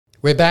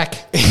We're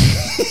back.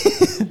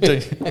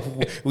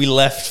 We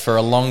left for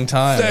a long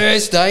time.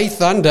 Thursday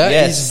Thunder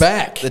is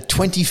back. The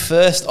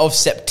 21st of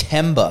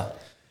September.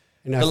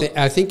 And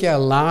I think our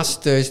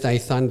last Thursday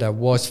Thunder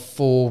was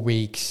 4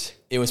 weeks.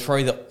 It was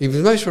probably It was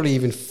most probably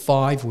even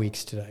 5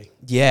 weeks today.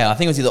 Yeah, I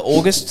think it was either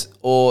August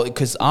or...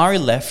 Because Ari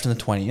left on the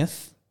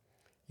 20th.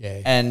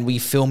 Yeah. And we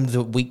filmed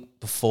the week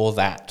before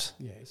that.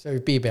 Yeah, so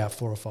it'd be about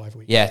 4 or 5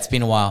 weeks. Yeah, it's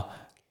been a while.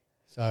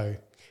 So,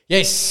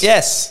 yes.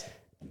 Yes.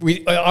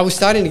 I was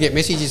starting to get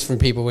messages from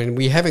people when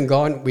we hadn't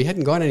gone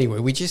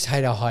anywhere. We just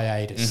had our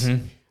hiatus.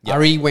 Mm-hmm. Yep.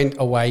 Ari went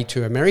away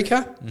to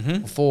America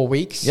for 4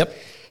 weeks. Yep.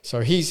 So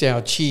he's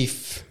our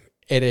chief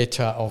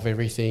editor of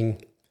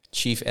everything.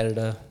 Chief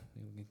editor.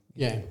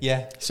 Yeah.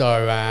 Yeah.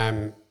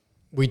 So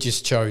we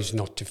just chose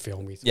not to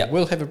film with him. Yep.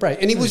 We'll have a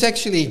break. And it was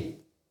actually,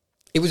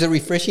 it was a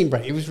refreshing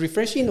break. It was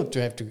refreshing not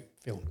to have to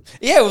film.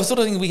 Yeah, we're sort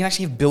of thinking we can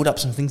actually build up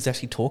some things to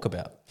actually talk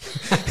about.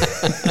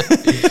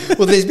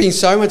 Well, there's been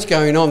so much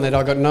going on that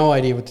I got no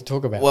idea what to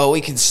talk about. Well,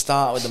 we can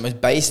start with the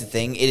most basic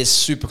thing. It is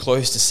super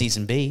close to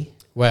season B.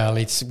 Well,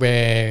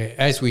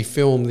 as we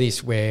film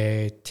this,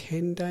 we're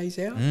 10 days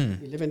out,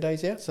 11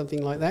 days out,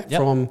 something like that,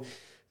 from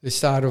the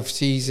start of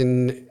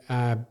season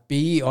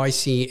B,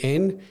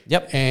 ICN.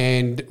 Yep.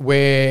 And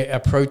we're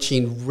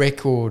approaching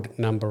record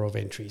number of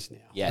entries now.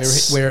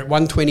 Yes. We're at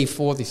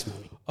 124 this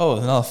morning. Oh,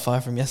 another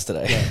 5 from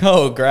yesterday. Yeah.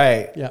 Oh,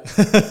 great.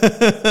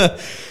 Yeah.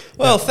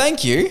 Well,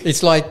 thank you.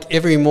 It's like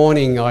every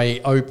morning I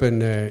open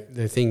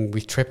the thing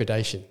with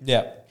trepidation.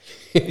 Yeah.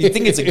 You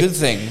think it's a good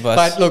thing,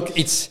 but look,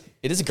 it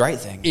is a great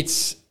thing.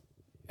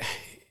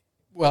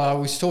 Well, I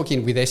was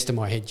talking with Esther,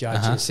 my head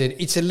judge, and said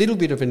it's a little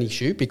bit of an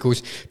issue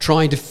because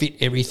trying to fit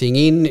everything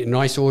in, a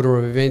nice order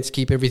of events,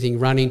 keep everything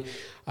running,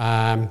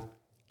 but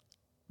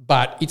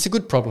it's a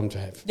good problem to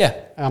have. Yeah.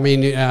 I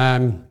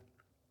mean,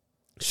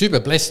 super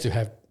blessed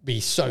to be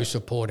so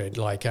supported.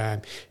 Like,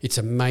 it's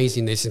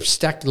amazing. There's some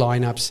stacked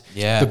lineups.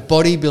 Yeah. The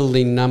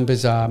bodybuilding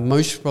numbers are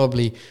most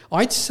probably,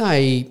 I'd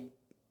say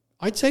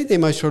they're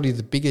most probably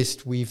the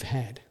biggest we've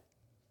had.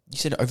 You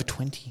said over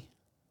 20.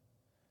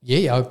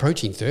 Yeah,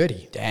 approaching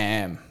 30.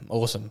 Damn.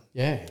 Awesome.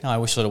 Yeah. No, I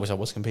wish I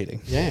was competing.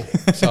 Yeah.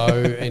 So,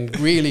 and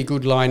really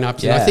good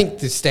lineups. Yeah. And I think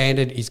the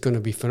standard is going to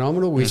be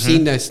phenomenal. We've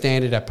seen the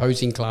standard at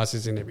posing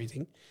classes and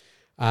everything.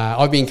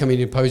 I've been coming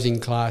to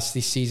posing class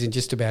this season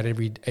just about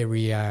every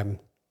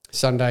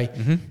Sunday.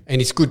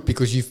 And it's good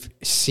because you've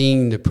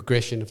seen the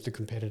progression of the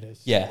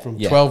competitors. Yeah. From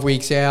 12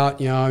 weeks out,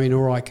 in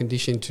all right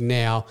condition to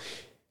now,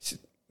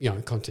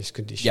 contest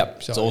condition.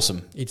 Yep, so it's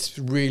awesome. It's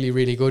really,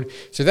 really good.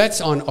 So that's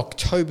on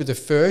October the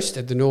 1st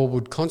at the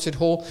Norwood Concert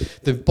Hall.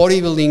 The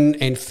bodybuilding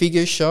and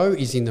figure show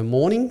is in the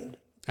morning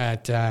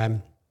at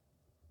 9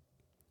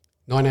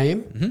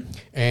 a.m.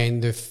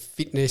 And the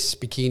fitness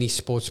bikini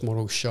sports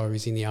model show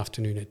is in the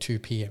afternoon at 2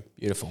 p.m.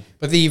 Beautiful.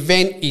 But the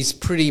event is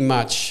pretty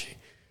much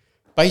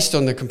based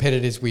on the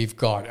competitors we've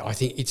got. I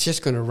think it's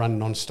just going to run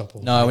non-stop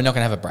all day. No, we're not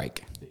going to have a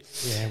break.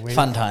 Yeah,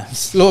 Fun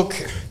times. Look,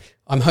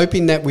 I'm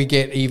hoping that we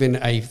get even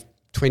a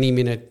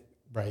 20-minute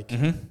break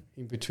in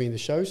between the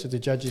shows so the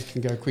judges can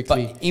go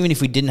quickly. But even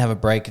if we didn't have a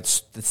break,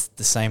 it's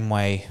the same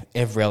way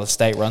every other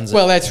state runs it.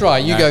 Well, that's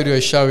right. You go to a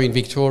show in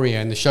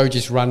Victoria and the show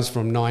just runs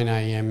from 9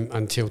 a.m.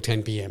 until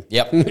 10 p.m.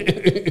 Yep.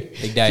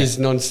 Big day. Just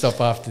non-stop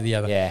after the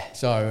other. Yeah.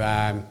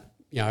 So,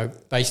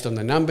 based on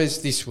the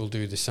numbers, this will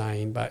do the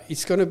same. But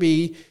it's going to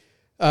be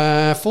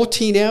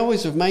 14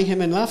 hours of mayhem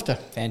and laughter.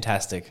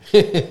 Fantastic.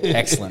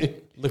 Excellent.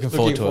 Looking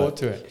forward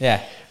to it.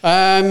 Yeah.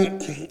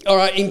 All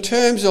right. In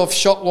terms of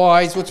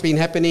shop-wise, what's been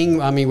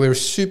happening? I mean, we're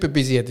super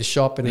busy at the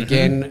shop. And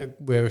again,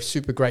 we're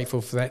super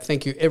grateful for that.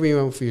 Thank you,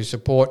 everyone, for your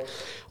support.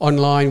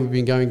 Online, we've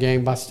been going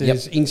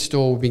gangbusters. Yep.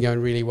 In-store, we've been going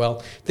really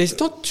well. There's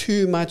not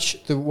too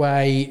much the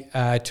way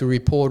to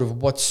report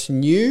of what's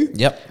new.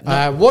 Yep.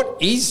 What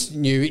is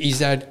new is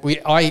that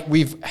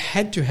we've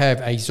had to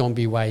have a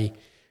Zombie Whey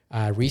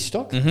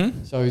restock.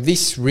 So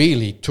this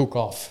really took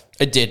off.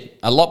 It did.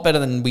 A lot better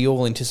than we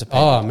all anticipated.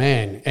 Oh,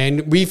 man.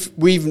 And we've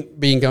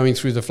been going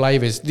through the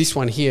flavours. This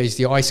one here is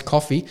the iced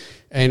coffee,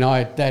 and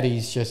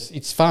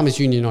it's Farmers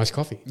Union iced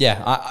coffee.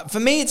 Yeah. For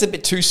me, it's a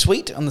bit too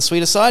sweet on the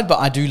sweeter side,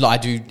 but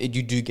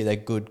you do get a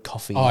good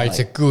coffee. Oh, it's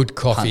a good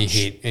coffee punch.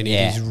 hit, and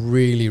it is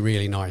really,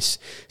 really nice.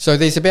 So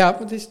there's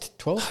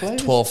 12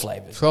 flavours? 12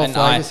 flavours. 12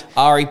 flavours.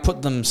 I already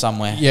put them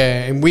somewhere.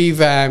 Yeah, and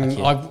we've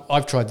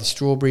I've tried the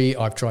strawberry,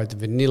 I've tried the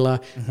vanilla,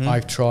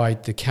 I've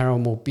tried the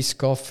caramel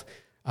biscoff.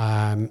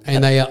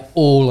 And they are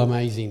all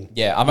amazing.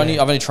 Yeah, I've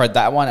only tried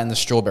that one and the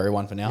strawberry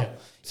one for now.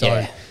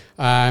 Yeah.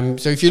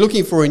 So if you're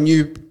looking for a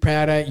new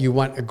powder, you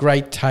want a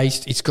great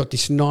taste. It's got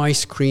this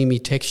nice creamy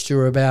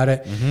texture about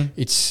it.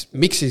 It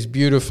mixes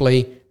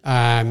beautifully.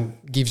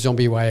 Give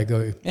Zombie Whey a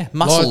go. Yeah,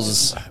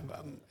 mussels.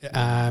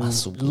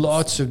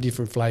 Lots of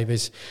different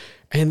flavors,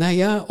 and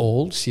they are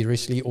all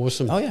seriously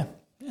awesome. Oh yeah.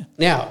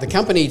 Now, the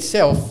company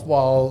itself,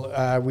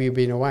 while we've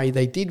been away,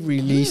 they did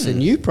release a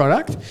new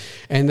product,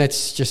 and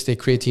that's just their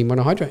creatine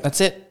monohydrate.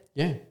 That's it.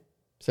 Yeah.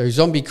 So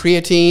Zombie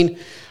Creatine,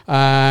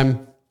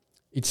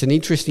 It's an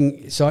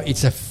interesting. So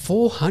it's a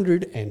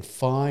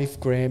 405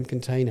 gram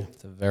container.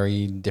 It's a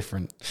very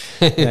different.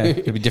 Yeah,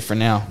 it'll be different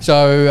now.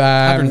 So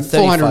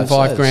 405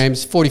 size.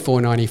 grams,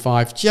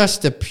 $44.95.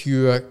 Just a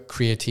pure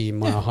creatine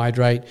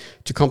monohydrate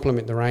to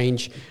complement the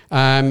range.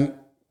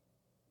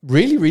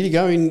 Really, really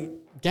going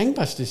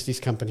gangbusters, this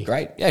company.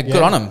 Great. Yeah,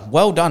 good on them.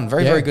 Well done.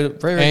 Very good.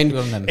 Very good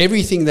on them.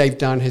 Everything they've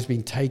done has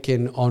been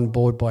taken on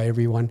board by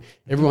everyone.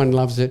 Everyone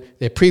loves it.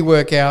 Their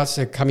pre-workouts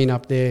are coming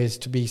up there as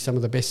to be some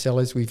of the best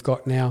sellers we've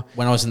got now.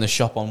 When I was in the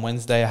shop on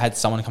Wednesday, I had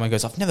someone come and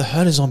goes, I've never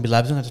heard of Zombie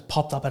Labs, and it just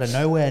popped up out of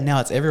nowhere, and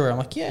now it's everywhere. I'm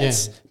like,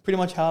 it's pretty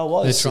much how it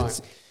was. That's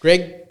right.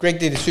 Greg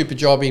did a super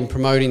job in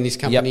promoting this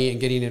company and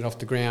getting it off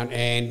the ground,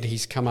 and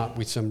he's come up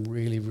with some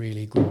really,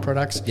 really good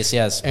products. Yes, he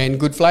has. And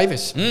good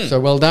flavours. So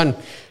well done.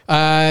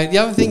 The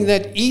other thing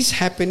that is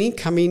happening,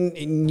 coming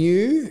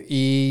new,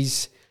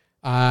 is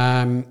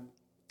landing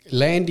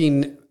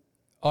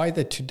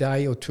either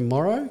today or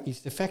tomorrow,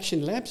 is the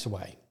Faction Labs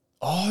Whey.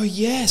 Oh,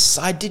 yes.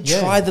 I did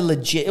try the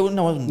legit.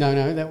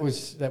 No, that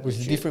was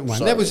a different one.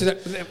 Sorry. That was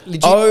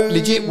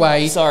legit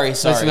Whey. Sorry.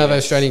 That's another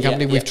Australian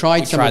company. We've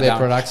tried some of their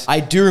products. I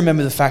do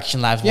remember the Faction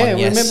Labs one. Yeah,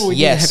 remember we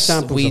did have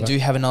samples. We do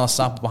have another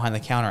sample behind the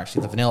counter,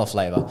 actually, the vanilla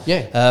flavour.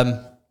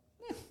 Yeah.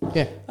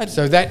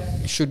 So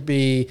that should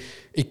be.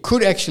 It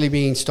could actually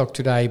be in stock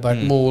today, but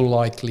more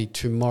likely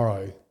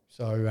tomorrow.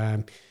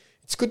 So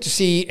it's good to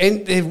see,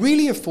 and they're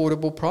really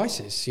affordable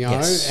prices, you know.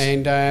 Yes.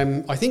 And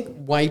I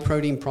think whey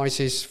protein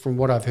prices, from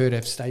what I've heard,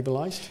 have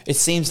stabilised. It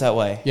seems that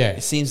way. Yeah,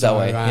 it seems that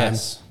way.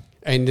 Yes.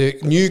 And the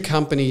new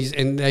companies,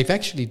 and they've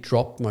actually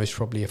dropped most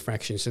probably a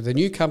fraction. So the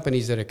new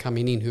companies that are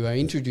coming in who are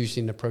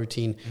introducing the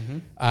protein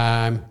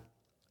are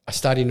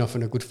starting off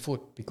on a good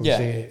foot because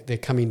they're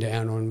coming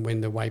down on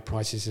when the whey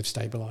prices have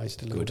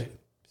stabilised a little bit.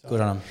 So,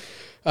 good on them.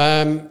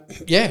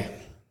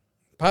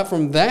 Apart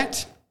from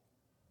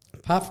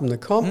the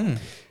comp,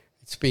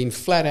 it's been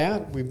flat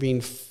out. We've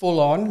been full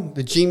on.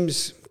 The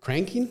gym's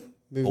cranking.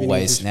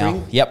 Always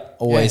now. Yep,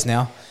 always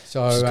now.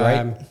 So which is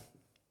great.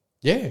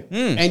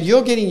 And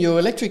you're getting your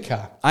electric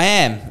car. I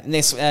am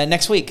next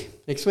week.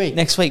 Next week,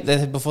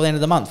 before the end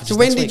of the month. So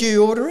when did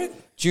you order it?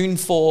 June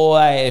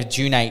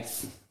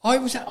 8th.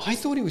 I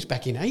thought it was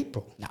back in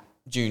April. No,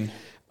 June.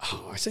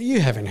 Oh, so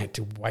you haven't had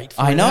to wait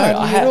for I know.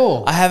 at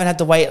all. I haven't had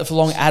to wait for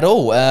long at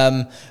all.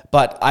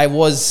 But I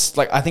was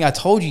I think I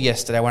told you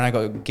yesterday when I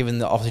got given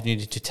the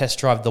opportunity to test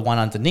drive the one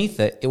underneath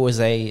it, it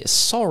was a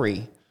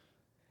sorry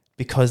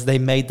because they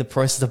made the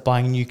process of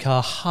buying a new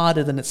car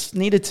harder than it's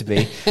needed to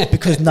be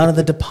because none of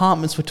the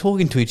departments were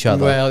talking to each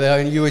other.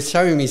 Well, you were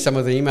showing me some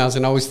of the emails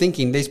and I was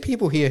thinking there's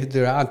people here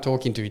that aren't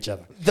talking to each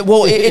other.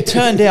 It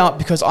turned out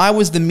because I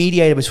was the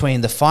mediator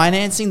between the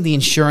financing, the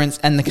insurance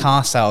and the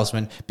car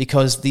salesman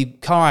because the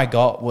car I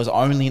got was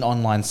only an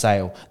online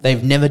sale.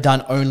 They've never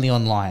done only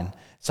online.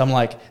 So I'm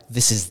like,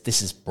 this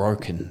is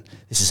broken.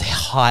 This is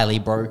highly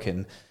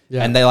broken.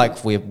 Yeah. And they're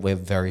like, we're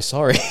very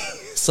sorry.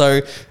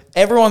 So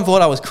everyone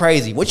thought I was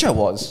crazy, which I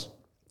was.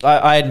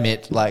 I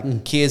admit,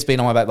 Kia's been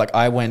on my back.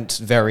 I went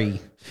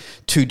very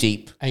too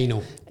deep.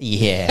 Anal.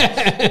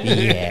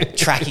 Yeah.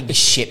 Tracking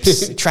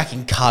ships,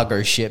 tracking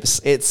cargo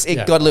ships.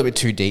 It got a little bit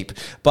too deep,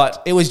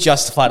 but it was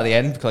justified at the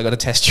end because I got a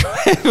test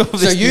drive.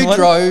 So you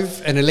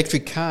drove an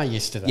electric car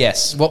yesterday?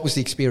 Yes. What was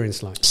the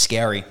experience like?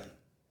 Scary.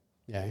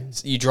 Yeah.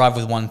 So you drive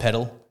with one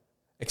pedal.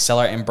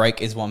 Accelerate and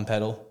brake is one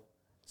pedal.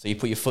 So you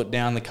put your foot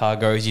down, the car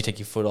goes, you take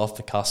your foot off,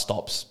 the car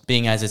stops.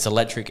 Being as it's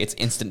electric, it's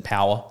instant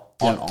power,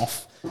 on,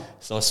 off.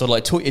 So it's sort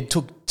of it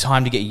took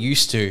time to get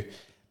used to,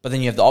 but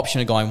then you have the option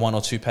of going one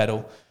or two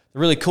pedal. The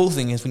really cool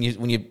thing is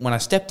when I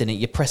stepped in it,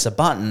 you press a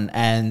button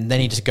and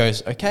then he just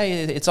goes,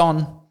 okay, it's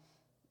on.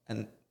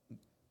 And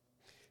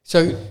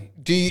so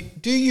do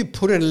you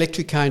put an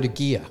electric car into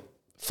gear?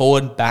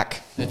 Forward,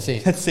 back. That's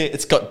it.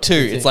 It's got two.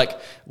 It's like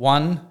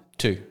 1,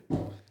 2.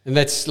 And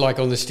that's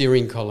on the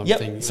steering column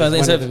thing. So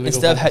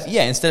instead of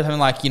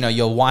having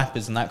your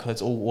wipers and that because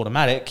it's all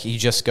automatic, you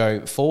just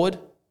go forward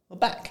or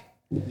back.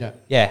 Yeah.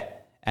 Yeah.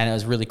 And it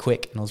was really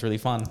quick and it was really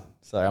fun.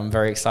 So I'm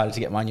very excited to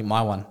get my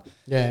one.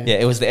 Yeah. Yeah,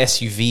 it was the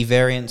SUV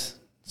variant.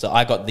 So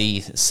I got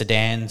the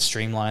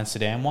streamlined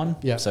sedan one.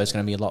 Yeah. So it's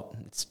going to be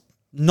it's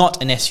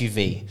not an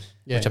SUV,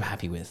 which I'm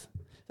happy with.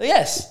 So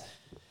yes.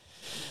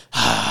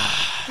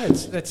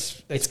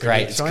 It's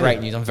great. It's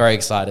great news. I'm very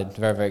excited.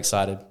 Very, very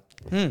excited.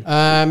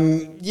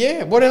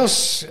 What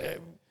else?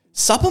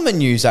 Supplement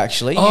news,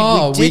 actually.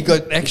 We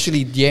got actually,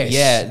 yes.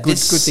 Yeah. Good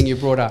thing you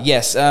brought up.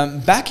 Yes.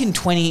 Back in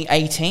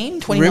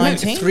 2018, 2019.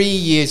 Remember 3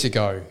 years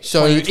ago.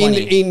 So in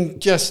end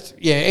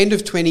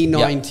of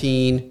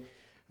 2019.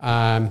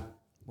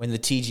 When the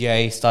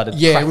TGA started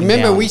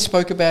remember down. we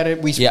spoke about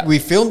it. We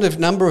filmed a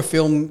number of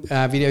film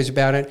videos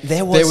about it.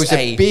 There was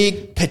a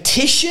big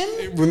petition.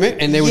 Remember,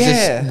 and there was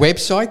a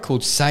website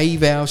called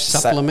Save Our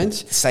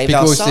Supplements.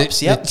 Because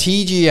the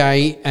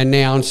TGA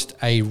announced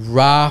a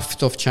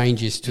raft of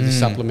changes to the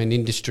supplement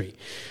industry.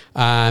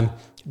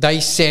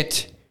 They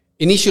set...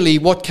 Initially,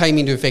 what came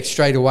into effect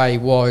straight away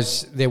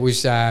was there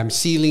was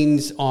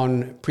ceilings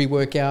on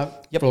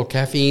pre-workout for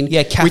caffeine,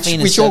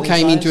 caffeine which all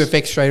came into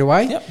effect straight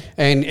away,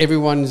 and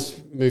everyone's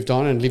moved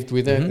on and lived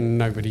with it, and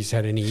nobody's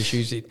had any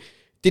issues. It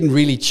didn't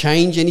really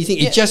change anything.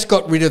 It just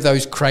got rid of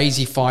those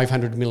crazy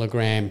 500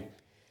 milligram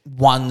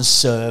one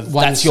serve.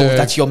 That's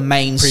your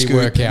main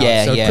pre-workout.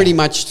 Scoop. So pretty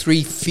much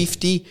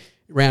 350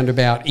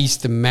 roundabout is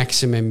the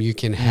maximum you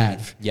can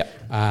have.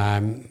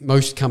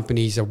 Most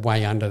companies are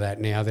way under that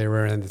now. They're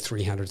around the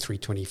 300,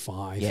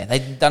 325. Yeah,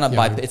 they've done it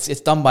by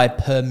it's done by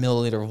per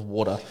milliliter of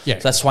water. Yeah.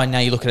 So that's why now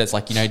you look at it, it's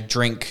like,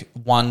 drink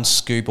one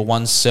scoop or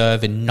one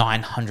serve in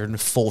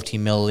 940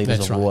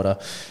 milliliters of water.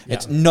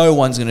 It's no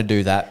one's going to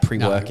do that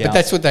pre-workout. But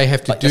that's what they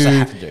have to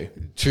do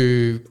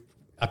to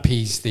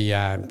appease the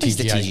TGA.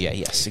 The TGA,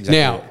 yes, exactly.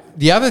 Now,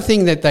 the other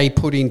thing that they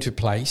put into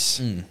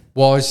place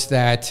was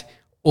that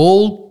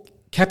all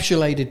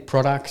capsulated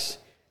products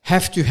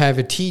have to have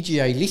a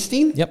TGA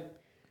listing.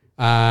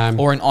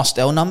 Or an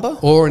Austell number.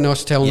 Or an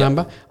Austell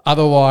number.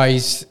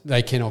 Otherwise,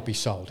 they cannot be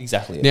sold.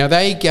 Exactly. Now,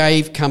 they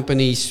gave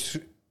companies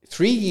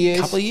 3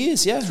 years. Couple of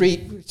years, yeah.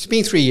 It's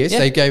been 3 years.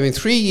 They gave them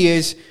 3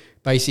 years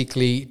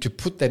basically to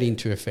put that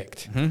into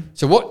effect.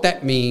 So what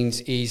that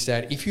means is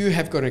that if you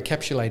have got a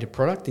capsulated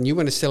product and you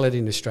want to sell it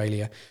in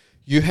Australia,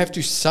 you have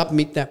to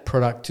submit that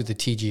product to the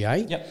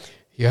TGA.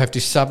 You have to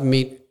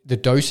submit the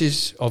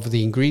doses of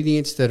the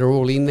ingredients that are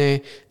all in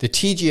there. The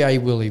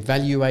TGA will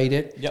evaluate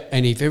it.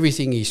 And if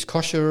everything is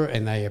kosher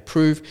and they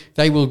approve,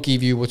 they will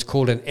give you what's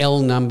called an L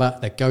number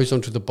that goes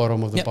onto the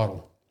bottom of the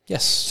bottle.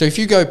 Yes. So if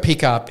you go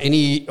pick up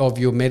any of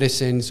your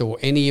medicines or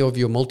any of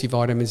your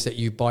multivitamins that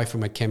you buy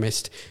from a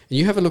chemist and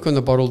you have a look on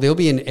the bottle, there'll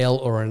be an L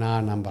or an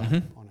R number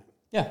on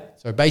it.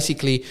 So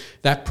basically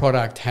that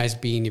product has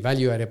been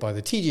evaluated by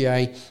the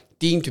TGA,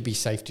 deemed to be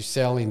safe to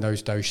sell in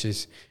those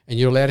doses, and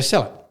you're allowed to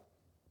sell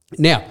it.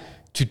 Now,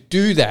 to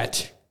do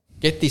that,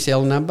 get this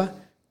L number,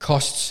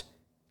 costs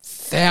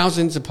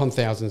thousands upon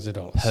thousands of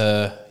dollars.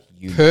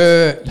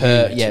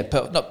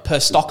 Per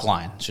stock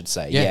line, should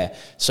say.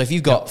 So if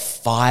you've got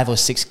 5 or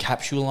 6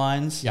 capsule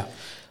lines,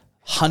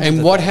 hundreds.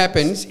 And what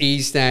happens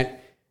is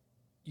that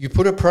you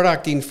put a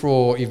product in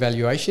for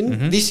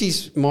evaluation. This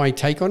is my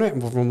take on it,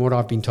 from what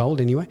I've been told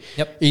anyway.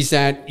 Is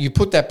that you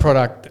put that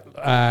product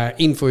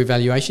in for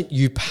evaluation,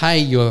 you pay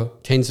your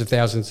tens of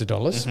thousands of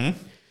dollars.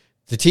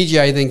 The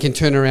TGA then can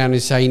turn around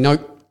and say,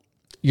 nope,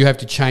 you have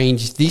to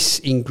change this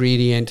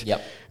ingredient.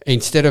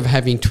 Instead of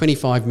having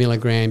 25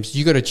 milligrams,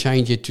 you got to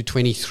change it to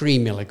 23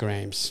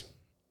 milligrams.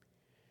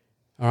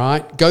 All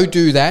right, go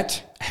do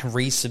that.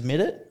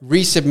 Resubmit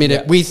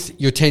it with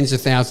your tens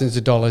of thousands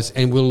of dollars,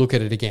 and we'll look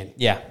at it again.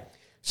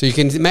 So you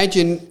can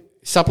imagine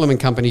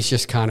supplement companies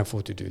just can't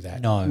afford to do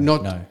that.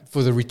 No.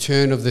 For the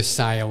return of the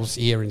sales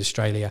here in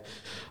Australia,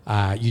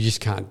 you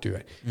just can't do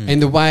it.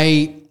 And the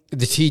way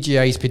the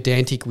TGA is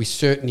pedantic with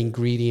certain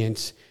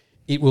ingredients,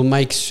 it will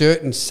make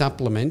certain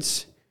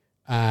supplements,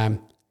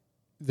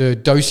 the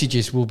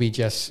dosages will be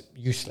just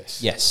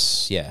useless.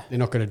 They're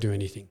not going to do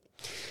anything.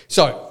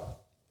 So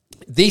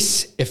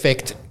this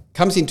effect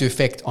comes into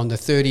effect on the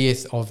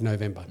 30th of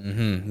November.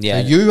 So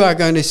you are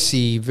going to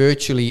see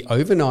virtually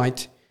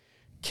overnight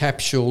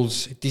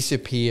capsules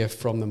disappear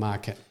from the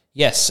market.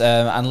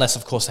 Unless,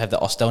 of course, they have the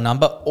Austell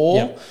number,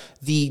 or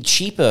the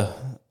cheaper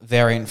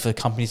variant for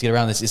companies to get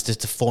around this is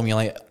just to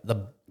formulate the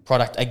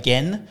product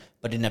again,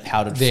 but in a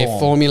powdered form. They're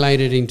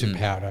formulated into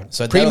powder.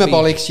 So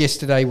Primabolics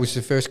yesterday was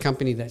the first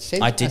company that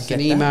sent us an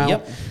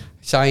email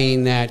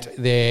saying that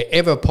their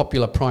ever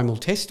popular Primal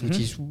Test, which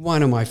is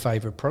one of my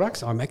favourite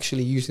products, I'm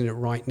actually using it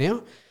right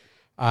now,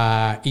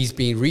 is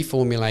being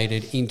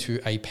reformulated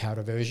into a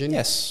powder version.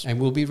 And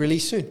will be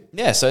released soon.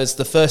 So it's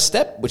the first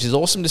step, which is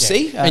awesome to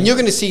see. And you're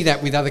going to see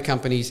that with other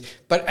companies.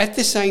 But at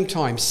the same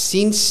time,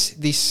 since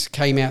this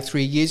came out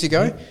 3 years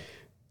ago,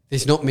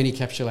 there's not many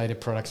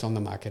capsulated products on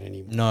the market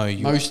anymore.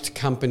 Most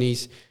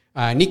companies,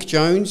 Nick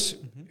Jones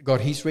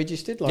got his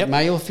registered,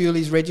 Male Fuel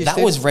is registered.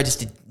 That was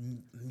registered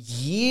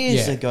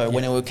years ago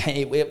when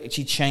it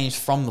actually changed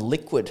from the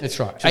liquid. That's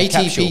right.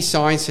 ATP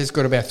Science has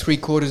got about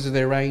 3/4 of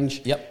their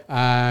range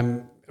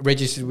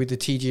registered with the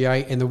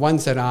TGA, and the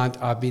ones that aren't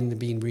are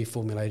being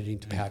reformulated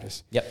into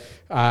powders.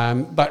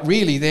 But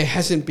really, there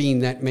hasn't been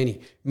that many.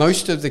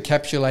 Most of the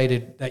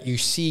capsulated that you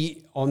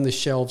see on the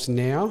shelves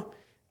now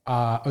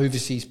are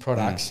overseas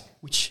products,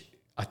 which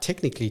are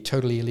technically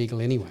totally illegal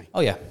anyway.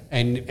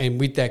 And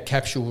with that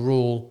capsule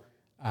rule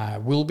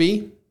will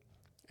be,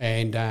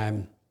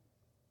 and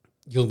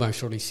you'll most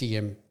surely see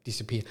them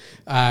disappear.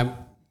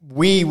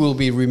 We will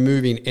be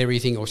removing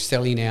everything or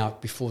selling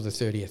out before the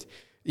 30th.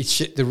 It's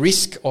the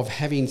risk of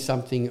having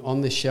something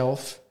on the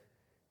shelf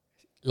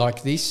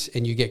like this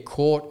and you get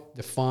caught,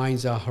 the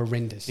fines are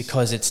horrendous.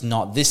 Because it's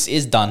not, this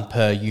is done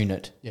per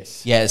unit.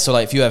 So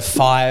like if you have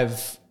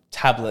 5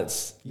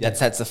 tablets,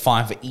 that's a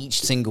fine for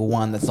each single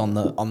one that's on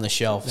the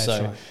shelf.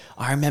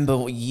 I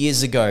remember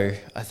years ago,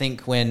 I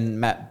think when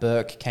Matt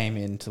Burke came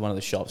into one of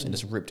the shops and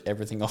just ripped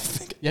everything off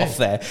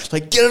there,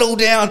 like get it all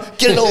down,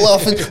 get it all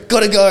off, and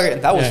gotta go.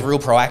 And that was real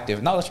proactive,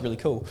 and that was really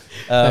cool.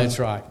 That's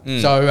right.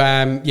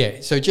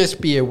 So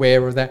just be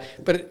aware of that.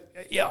 But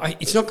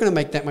it's not going to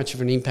make that much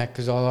of an impact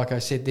because, like I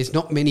said, there's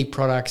not many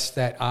products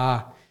that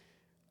are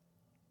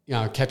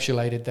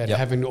encapsulated that Yep.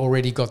 haven't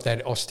already got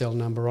that Austell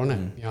number on it.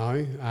 You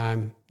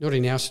know, not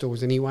in our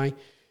stores anyway.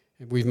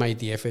 We've made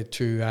the effort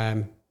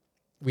to.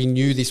 We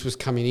knew this was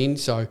coming in,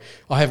 so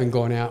I haven't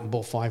gone out and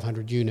bought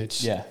 500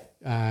 units. Yeah.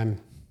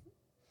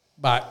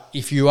 But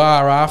if you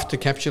are after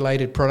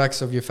capsulated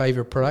products of your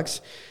favourite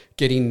products,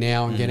 get in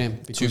now and get them.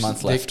 2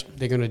 months left.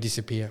 They're going to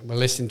disappear. Well,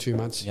 less than 2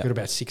 months. Yep. You've got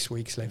about 6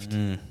 weeks left.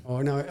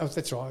 Oh, no,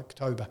 that's right,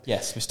 October.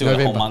 Yes, we've still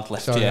got a whole month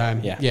left. So,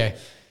 yeah.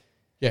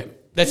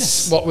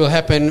 That's what will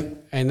happen,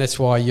 and that's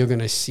why you're going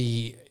to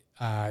see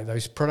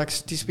those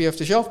products disappear off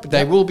the shelf, but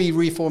they will be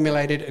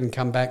reformulated and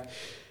come back.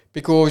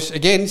 Because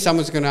again,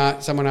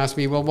 someone asked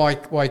me, well,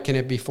 why can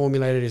it be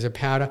formulated as a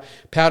powder?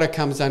 Powder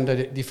comes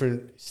under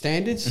different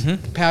standards.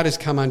 Powders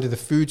come under the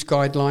foods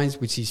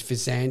guidelines, which is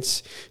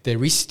FSANS.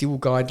 There is still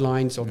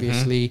guidelines,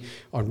 obviously,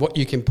 on what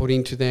you can put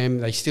into them.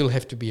 They still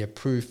have to be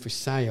approved for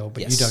sale,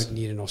 but you don't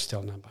need an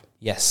Austell number.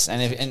 Yes,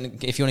 and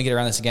if you want to get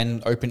around this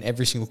again, open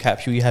every single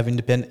capsule you have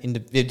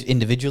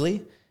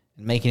individually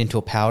and make it into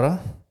a powder,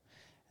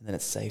 and then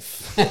it's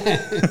safe.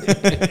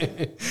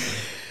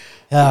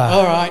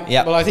 All right.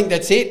 Yep. Well, I think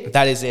that's it.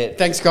 That is it.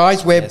 Thanks,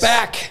 guys. We're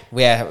back.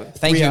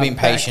 Thank you for being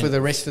patient. For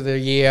the rest of the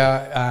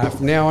year.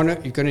 From now on,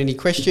 if you've got any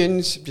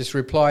questions, just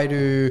reply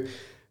to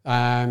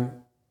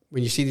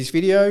when you see this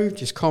video.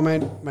 Just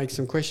comment, make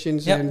some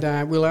questions,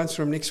 and we'll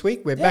answer them next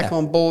week. We're back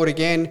on board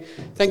again.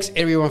 Thanks,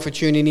 everyone, for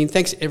tuning in.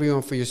 Thanks,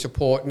 everyone, for your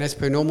support. And as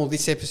per normal,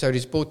 this episode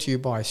is brought to you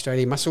by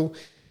Australian Muscle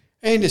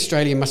and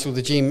Australian Muscle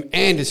the Gym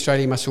and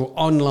Australian Muscle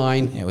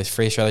Online. Yeah, with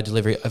free Australia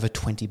delivery over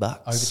 $20. Over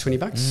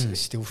 $20.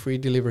 Still free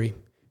delivery.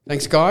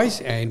 Thanks,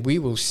 guys, and we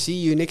will see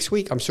you next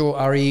week. I'm sure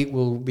Ari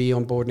will be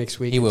on board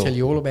next week. He will tell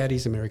you all about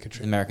his America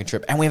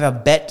trip. And we have a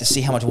bet to see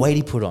how much weight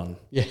he put on.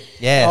 Yeah.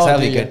 So that'll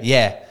be good.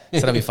 Yeah,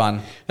 so that'll be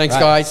fun. Thanks,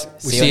 guys.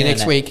 We'll see you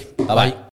next week. Bye-bye.